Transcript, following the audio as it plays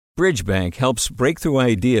Bridgebank helps breakthrough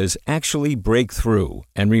ideas actually break through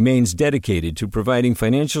and remains dedicated to providing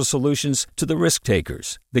financial solutions to the risk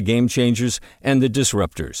takers, the game changers, and the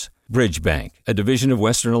disruptors. Bridgebank, a division of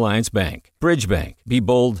Western Alliance Bank. Bridgebank. Be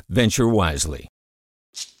bold, venture wisely.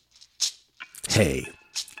 Hey,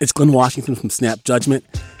 it's Glenn Washington from Snap Judgment.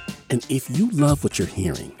 And if you love what you're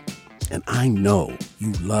hearing, and I know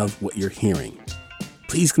you love what you're hearing,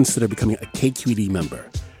 please consider becoming a KQED member.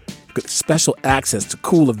 You get special access to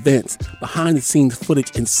cool events, behind-the-scenes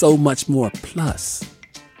footage, and so much more. Plus,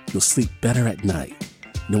 you'll sleep better at night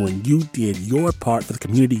knowing you did your part for the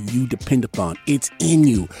community you depend upon. It's in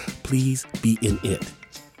you. Please be in it.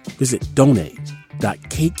 Visit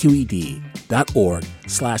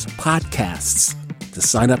donate.kqed.org/podcasts to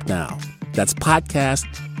sign up now. That's podcast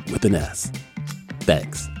with an S.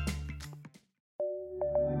 Thanks.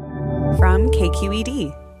 From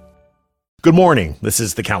KQED. Good morning. This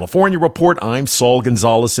is the California Report. I'm Saul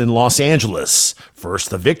Gonzalez in Los Angeles. First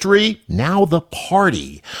the victory, now the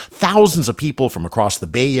party. Thousands of people from across the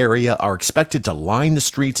Bay Area are expected to line the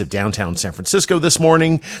streets of downtown San Francisco this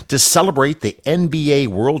morning to celebrate the NBA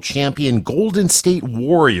world champion Golden State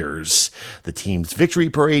Warriors. The team's victory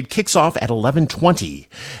parade kicks off at 11:20.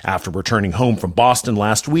 After returning home from Boston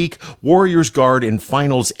last week, Warriors guard and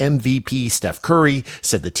finals MVP Steph Curry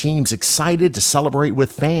said the team's excited to celebrate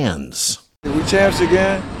with fans. We champs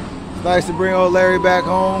again. It's nice to bring old Larry back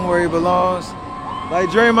home where he belongs. Like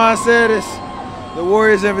Draymond said, it's the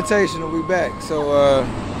Warriors' invitation. We back. So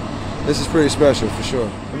this is pretty special for sure.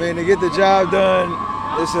 I mean, to get the job done,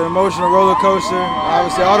 it's an emotional roller coaster.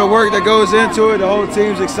 Obviously, all the work that goes into it, the whole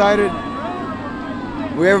team's excited.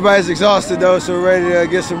 Everybody's exhausted though, so we're ready to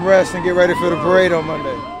get some rest and get ready for the parade on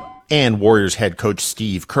Monday. And Warriors head coach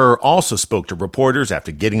Steve Kerr also spoke to reporters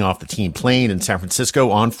after getting off the team plane in San Francisco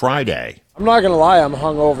on Friday. I'm not going to lie, I'm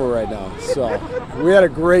hungover right now. So we had a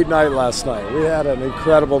great night last night. We had an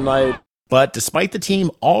incredible night. But despite the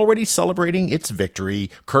team already celebrating its victory,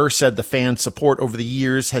 Kerr said the fan support over the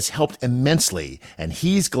years has helped immensely, and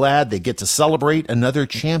he's glad they get to celebrate another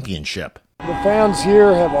championship. The fans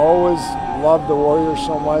here have always loved the Warriors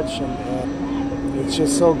so much, and it's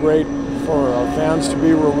just so great for our fans to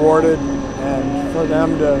be rewarded and for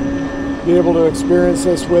them to be able to experience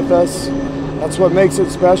this with us. That's what makes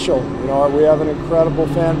it special. You know, we have an incredible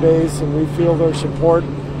fan base and we feel their support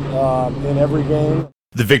in every game.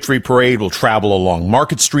 The victory parade will travel along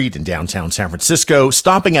Market Street in downtown San Francisco,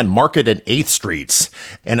 stopping at Market and 8th Streets.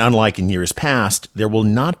 And unlike in years past, there will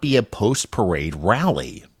not be a post-parade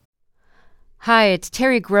rally. Hi, it's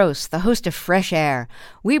Terry Gross, the host of Fresh Air.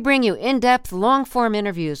 We bring you in-depth, long-form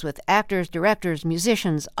interviews with actors, directors,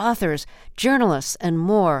 musicians, authors, journalists, and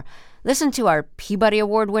more. Listen to our Peabody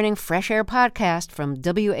Award-winning Fresh Air podcast from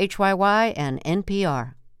WHYY and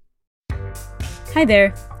NPR. Hi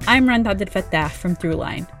there, I'm Rand Abdel Fattah from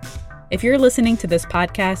Throughline. If you're listening to this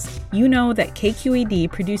podcast, you know that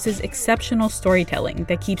KQED produces exceptional storytelling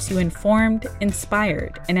that keeps you informed,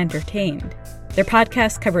 inspired, and entertained. Their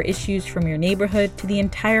podcasts cover issues from your neighborhood to the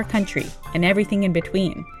entire country and everything in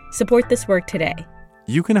between. Support this work today.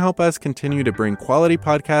 You can help us continue to bring quality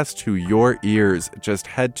podcasts to your ears. Just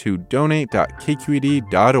head to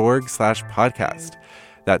donate.kqed.org/podcast.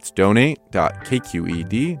 That's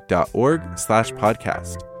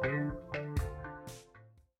donate.kqed.org/podcast.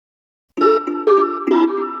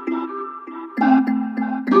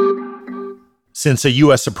 Since a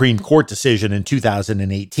U.S. Supreme Court decision in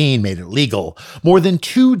 2018 made it legal, more than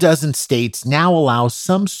 24 states now allow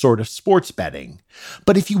some sort of sports betting.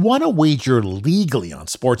 But if you want to wager legally on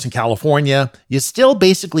sports in California, you still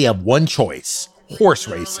basically have one choice: horse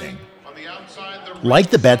racing. Like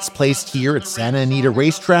the bets placed here at Santa Anita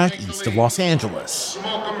Racetrack, east of Los Angeles.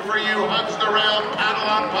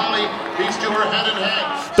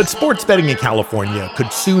 But sports betting in California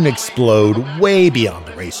could soon explode way beyond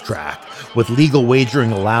the racetrack, with legal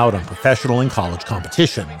wagering allowed on professional and college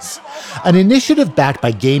competitions. An initiative backed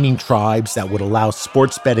by gaming tribes that would allow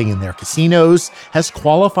sports betting in their casinos has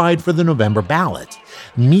qualified for the November ballot.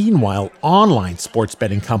 Meanwhile, online sports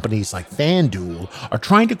betting companies like FanDuel are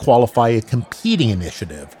trying to qualify a competing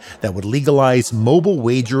initiative that would legalize mobile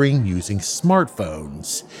wagering using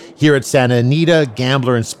smartphones. Here at Santa Anita,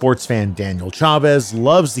 gambler and sports fan Daniel Chavez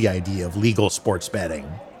loves the idea of legal sports betting.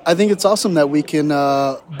 I think it's awesome that we can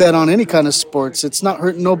bet on any kind of sports. It's not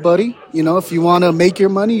hurting nobody. You know, if you want to make your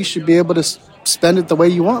money, you should be able to spend it the way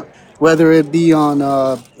you want, whether it be on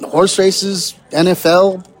horse races,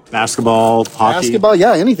 NFL, basketball, hockey. Basketball,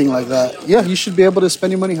 yeah, anything like that. Yeah, you should be able to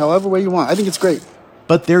spend your money however way you want. I think it's great.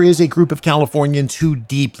 But there is a group of Californians who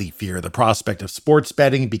deeply fear the prospect of sports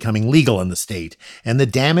betting becoming legal in the state and the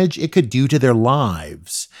damage it could do to their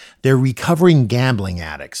lives. They're recovering gambling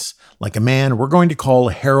addicts, like a man we're going to call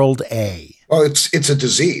Harold A. Well, it's a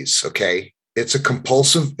disease, okay? It's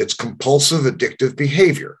compulsive addictive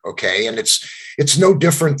behavior, okay? And it's no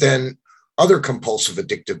different than other compulsive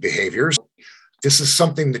addictive behaviors. This is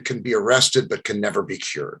something that can be arrested but can never be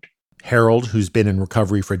cured. Harold, who's been in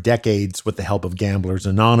recovery for decades with the help of Gamblers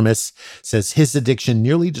Anonymous, says his addiction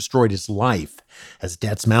nearly destroyed his life as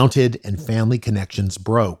debts mounted and family connections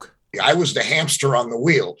broke. I was the hamster on the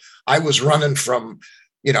wheel. I was running from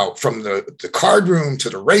the card room to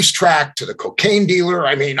the racetrack to the cocaine dealer.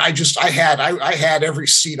 I mean, I had every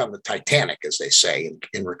seat on the Titanic, as they say,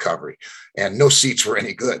 in recovery, and no seats were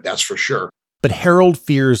any good. That's for sure. But Harold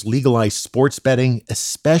fears legalized sports betting,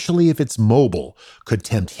 especially if it's mobile, could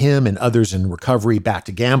tempt him and others in recovery back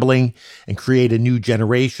to gambling and create a new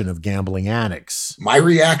generation of gambling addicts. My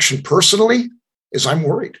reaction personally is I'm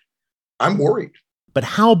worried. But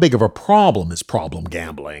how big of a problem is problem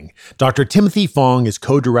gambling? Dr. Timothy Fong is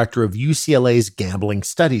co-director of UCLA's Gambling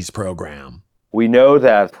Studies program. We know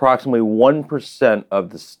that approximately 1%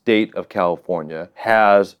 of the state of California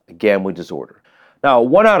has a gambling disorder. Now,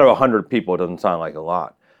 1 out of 100 people doesn't sound like a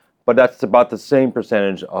lot, but that's about the same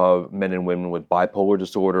percentage of men and women with bipolar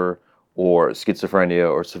disorder or schizophrenia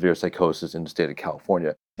or severe psychosis in the state of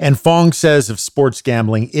California. And Fong says if sports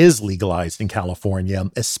gambling is legalized in California,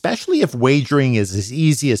 especially if wagering is as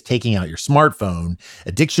easy as taking out your smartphone,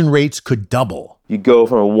 addiction rates could double. You go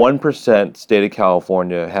from a 1% state of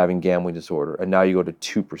California having gambling disorder, and now you go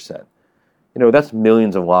to 2%. That's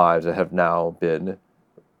millions of lives that have now been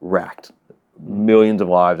wrecked. Millions of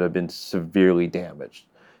lives have been severely damaged.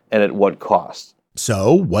 And at what cost?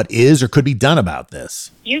 So, what is or could be done about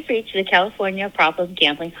this? You've reached the California Problem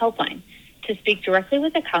Gambling Helpline. To speak directly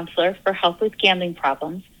with a counselor for help with gambling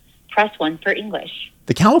problems, press 1 for English.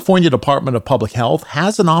 The California Department of Public Health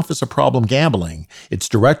has an Office of Problem Gambling. Its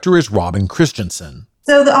director is Robin Christensen.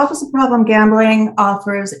 So the Office of Problem Gambling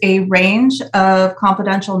offers a range of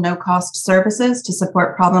confidential, no-cost services to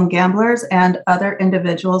support problem gamblers and other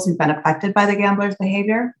individuals who've been affected by the gambler's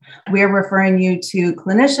behavior. We are referring you to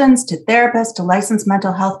clinicians, to therapists, to licensed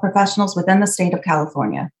mental health professionals within the state of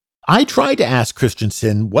California. I tried to ask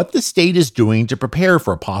Christensen what the state is doing to prepare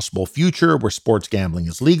for a possible future where sports gambling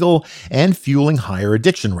is legal and fueling higher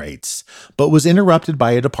addiction rates, but was interrupted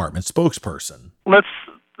by a department spokesperson.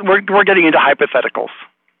 We're getting into hypotheticals.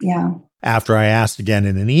 Yeah. After I asked again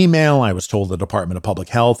in an email, I was told the Department of Public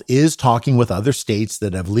Health is talking with other states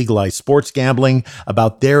that have legalized sports gambling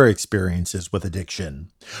about their experiences with addiction.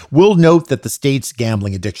 We'll note that the state's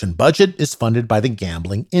gambling addiction budget is funded by the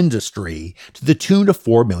gambling industry to the tune of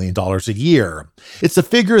 $4 million a year. It's a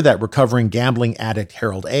figure that recovering gambling addict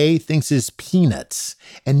Harold A. thinks is peanuts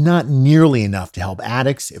and not nearly enough to help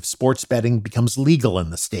addicts if sports betting becomes legal in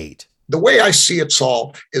the state. The way I see it,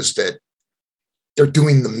 Saul, is that they're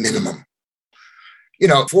doing the minimum.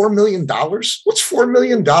 $4 million? What's $4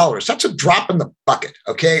 million? That's a drop in the bucket,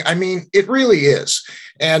 okay? I mean, it really is.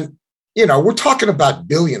 And, we're talking about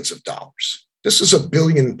billions of dollars. This is a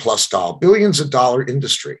billions of dollar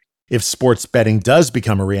industry. If sports betting does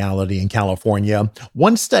become a reality in California,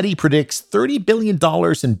 one study predicts $30 billion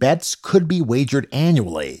in bets could be wagered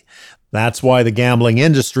annually. That's why the gambling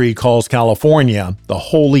industry calls California the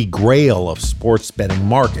holy grail of sports betting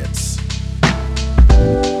markets.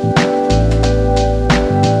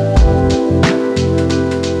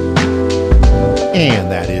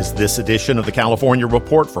 And that is this edition of the California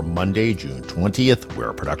Report for Monday, June 20th. We're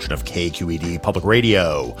a production of KQED Public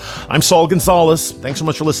Radio. I'm Saul Gonzalez. Thanks so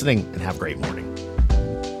much for listening and have a great morning.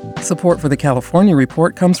 Support for the California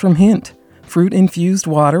Report comes from Hint. Fruit-infused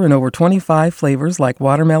water in over 25 flavors like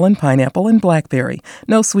watermelon, pineapple, and blackberry.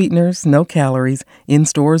 No sweeteners, no calories, in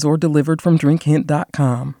stores or delivered from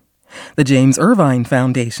drinkhint.com. The James Irvine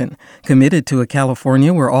Foundation, committed to a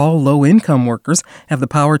California where all low-income workers have the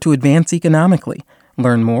power to advance economically.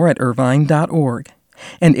 Learn more at irvine.org.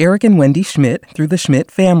 And Eric and Wendy Schmidt through the Schmidt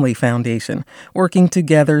Family Foundation, working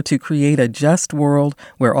together to create a just world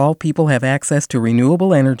where all people have access to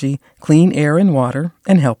renewable energy, clean air and water,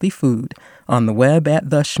 and healthy food. On the web at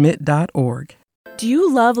theschmidt.org. Do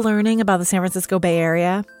you love learning about the San Francisco Bay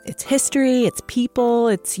Area? Its history, its people,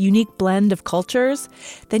 its unique blend of cultures?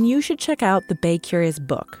 Then you should check out the Bay Curious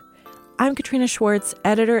book. I'm Katrina Schwartz,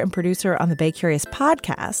 editor and producer on the Bay Curious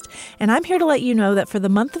podcast, and I'm here to let you know that for the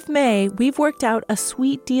month of May, we've worked out a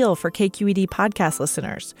sweet deal for KQED podcast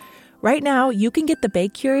listeners. Right now, you can get the Bay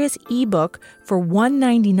Curious ebook for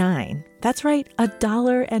 $1.99. That's right,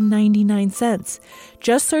 $1.99.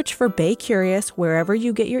 Just search for Bay Curious wherever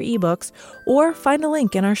you get your ebooks or find a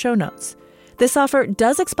link in our show notes. This offer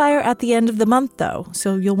does expire at the end of the month, though,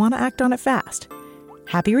 so you'll want to act on it fast.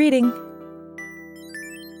 Happy reading.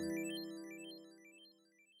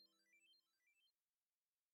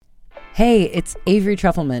 Hey, it's Avery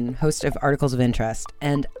Trufelman, host of Articles of Interest,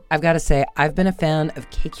 and I've got to say, I've been a fan of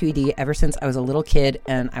KQED ever since I was a little kid,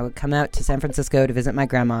 and I would come out to San Francisco to visit my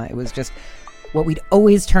grandma. It was just what we'd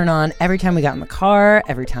always turn on every time we got in the car,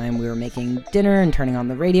 every time we were making dinner and turning on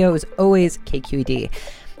the radio. It was always KQED.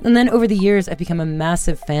 And then over the years, I've become a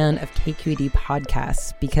massive fan of KQED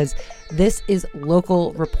podcasts because this is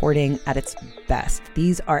local reporting at its best.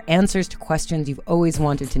 These are answers to questions you've always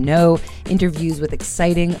wanted to know, interviews with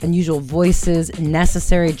exciting, unusual voices,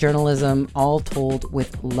 necessary journalism, all told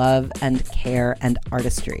with love and care and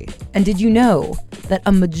artistry. And did you know that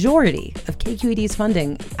a majority of KQED's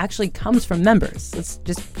funding actually comes from members? It's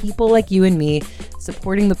just people like you and me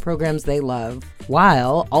supporting the programs they love,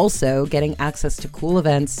 while also getting access to cool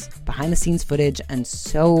events, behind-the-scenes footage, and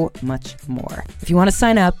so much more. If you want to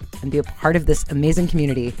sign up and be a part of this amazing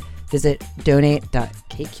community, visit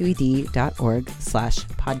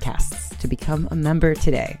donate.kqed.org/podcasts to become a member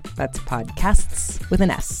today. That's podcasts with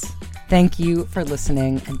an S. Thank you for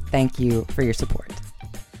listening, and thank you for your support.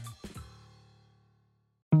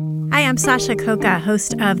 Hi, I'm Sasha Khokha,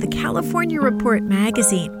 host of the California Report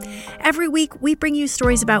magazine. Every week, we bring you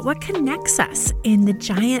stories about what connects us in the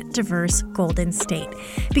giant, diverse Golden State.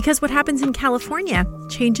 Because what happens in California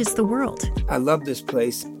changes the world. I love this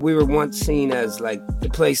place. We were once seen as like the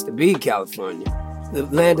place to be, California. The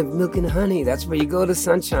land of milk and honey. That's where you go to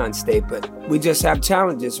Sunshine State, but we just have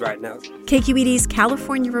challenges right now. KQED's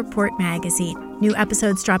California Report magazine. New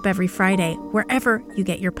episodes drop every Friday, wherever you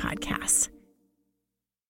get your podcasts.